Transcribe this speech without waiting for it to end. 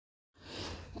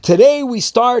Today we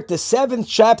start the 7th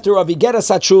chapter of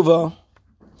Igeres Hateshuva.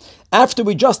 After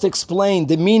we just explained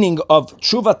the meaning of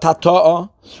Tshuva Tata'a,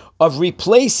 of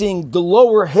replacing the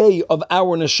lower hay of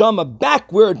our neshama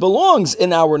back where it belongs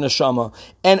in our neshama,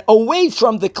 and away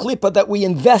from the klippa that we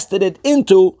invested it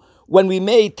into when we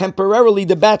made temporarily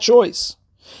the bad choice.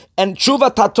 And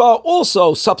Tshuva Tata'a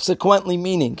also subsequently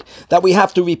meaning that we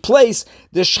have to replace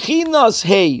the Shechina's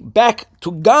hay back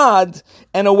to God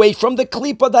and away from the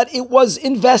klippa that it was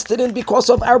invested in because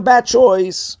of our bad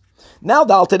choice. Now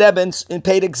the Alter Rebbe in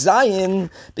Perek Zayin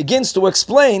begins to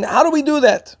explain how do we do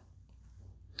that.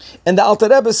 And the Alter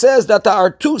Rebbe says that there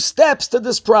are 2 steps to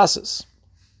this process.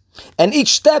 And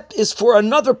each step is for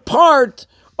another part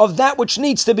of that which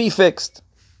needs to be fixed.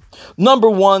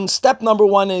 Step number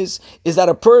one is that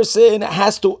a person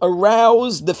has to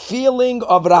arouse the feeling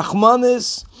of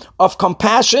Rahmanis, of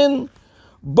compassion,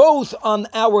 both on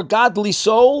our godly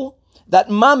soul, that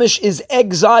Mamish is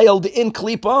exiled in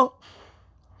Klippa,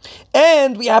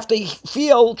 and we have to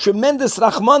feel tremendous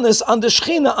Rahmanis on the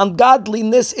Shechina, on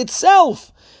godliness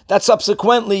itself, that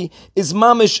subsequently is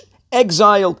Mamish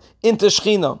exiled into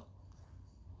Shechina.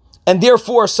 And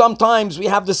therefore, sometimes we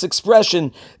have this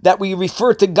expression that we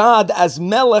refer to God as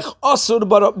Melech Asur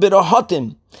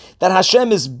B'Rahatim, that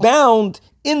Hashem is bound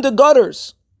in the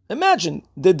gutters. Imagine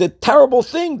the terrible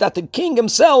thing that the king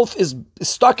himself is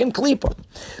stuck in Klippa.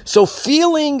 So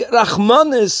feeling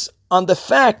Rahmanis on the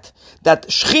fact that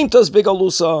Shechinta's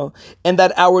Begalusa and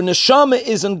that our Neshama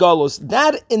is in Galus,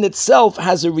 that in itself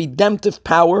has a redemptive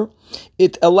power.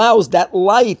 It allows that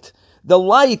light,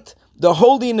 the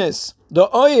holiness, the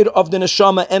oir of the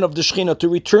neshama and of the Shechina to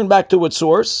return back to its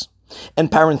source. And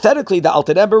parenthetically, the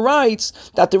Alter Rebbe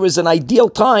writes that there is an ideal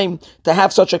time to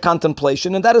have such a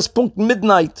contemplation, and that is punkt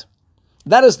midnight.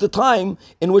 That is the time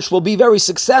in which we'll be very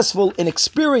successful in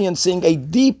experiencing a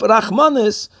deep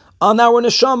Rahmanis on our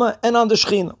neshama and on the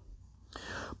Shechina.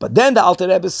 But then the Alter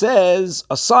Rebbe says,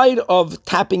 aside of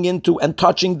tapping into and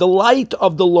touching the light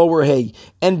of the lower hay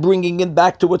and bringing it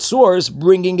back to its source,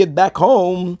 bringing it back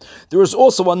home, there is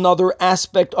also another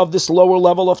aspect of this lower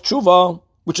level of tshuva,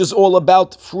 which is all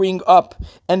about freeing up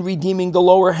and redeeming the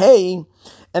lower hay,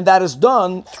 and that is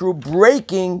done through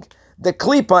breaking the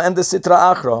klipa and the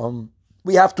sitra achra.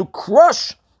 We have to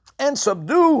crush and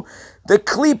subdue the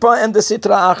klipa and the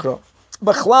sitra achra.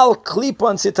 B'chlal,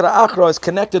 klipa and sitra achra is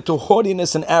connected to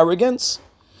haughtiness and arrogance.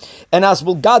 And as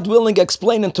will God willing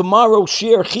explain in tomorrow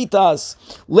Shir Chitas,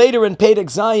 later in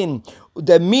Perek Zayin,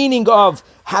 the meaning of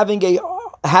having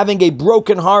a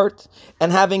broken heart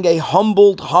and having a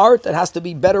humbled heart that has to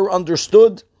be better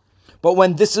understood. But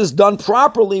when this is done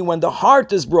properly, when the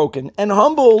heart is broken and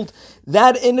humbled,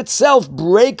 that in itself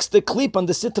breaks the klipa and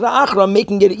the sitra achra,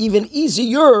 making it even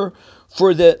easier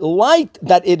for the light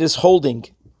that it is holding.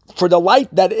 For the light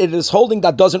that it is holding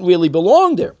that doesn't really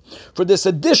belong there. For this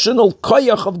additional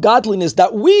koyach of godliness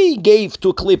that we gave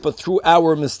to Klippa through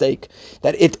our mistake,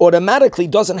 that it automatically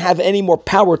doesn't have any more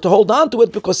power to hold on to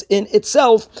it because in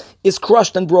itself is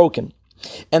crushed and broken.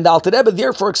 And the Alter Rebbe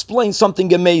therefore explains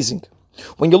something amazing.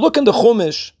 When you look in the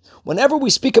Chumash, whenever we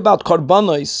speak about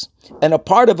karbanos, and a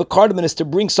part of a karban is to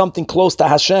bring something close to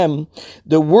Hashem,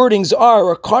 the wordings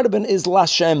are, a karban is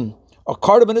Lashem. A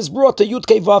karban is brought to Yud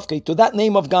Kei Vav Kei, to that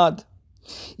name of God.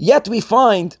 Yet we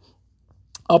find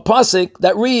a pasuk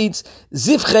that reads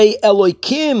Zivchei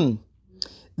Elokim,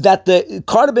 that the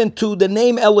karban to the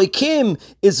name Elokim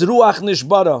is Ruach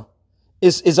Nishbara,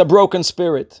 is a broken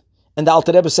spirit. And the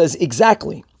Alter Rebbe says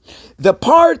exactly. The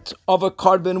part of a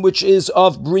karban which is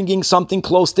of bringing something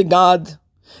close to God,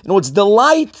 it's the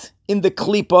light in the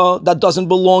klipa that doesn't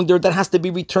belong there, that has to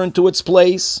be returned to its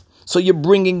place. So you're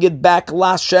bringing it back,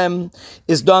 Lashem,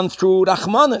 is done through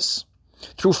Rahmanis,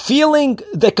 through feeling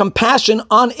the compassion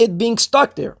on it being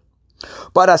stuck there.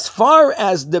 But as far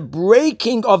as the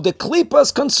breaking of the klipa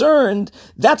is concerned,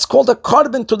 that's called a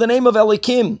karban to the name of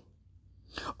Elikim.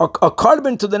 A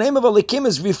karban to the name of Elikim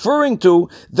is referring to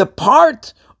the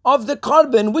part of the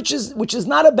karban which is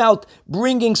not about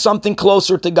bringing something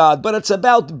closer to God, but it's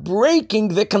about breaking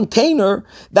the container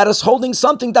that is holding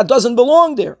something that doesn't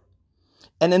belong there.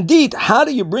 And indeed, how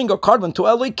do you bring a karban to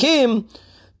Elikim?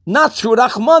 Not through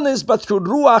Rahmanis, but through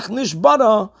Ruach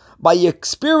Nishbara, by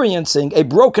experiencing a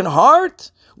broken heart,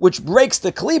 which breaks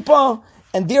the klipa,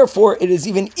 and therefore it is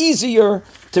even easier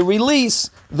to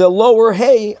release the lower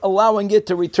hay, allowing it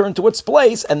to return to its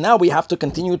place. And now we have to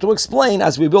continue to explain,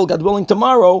 as we will, God willing,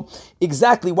 tomorrow,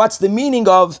 exactly what's the meaning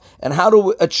of and how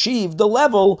to achieve the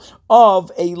level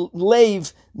of a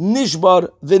leiv nishbar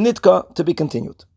v'nitka, to be continued.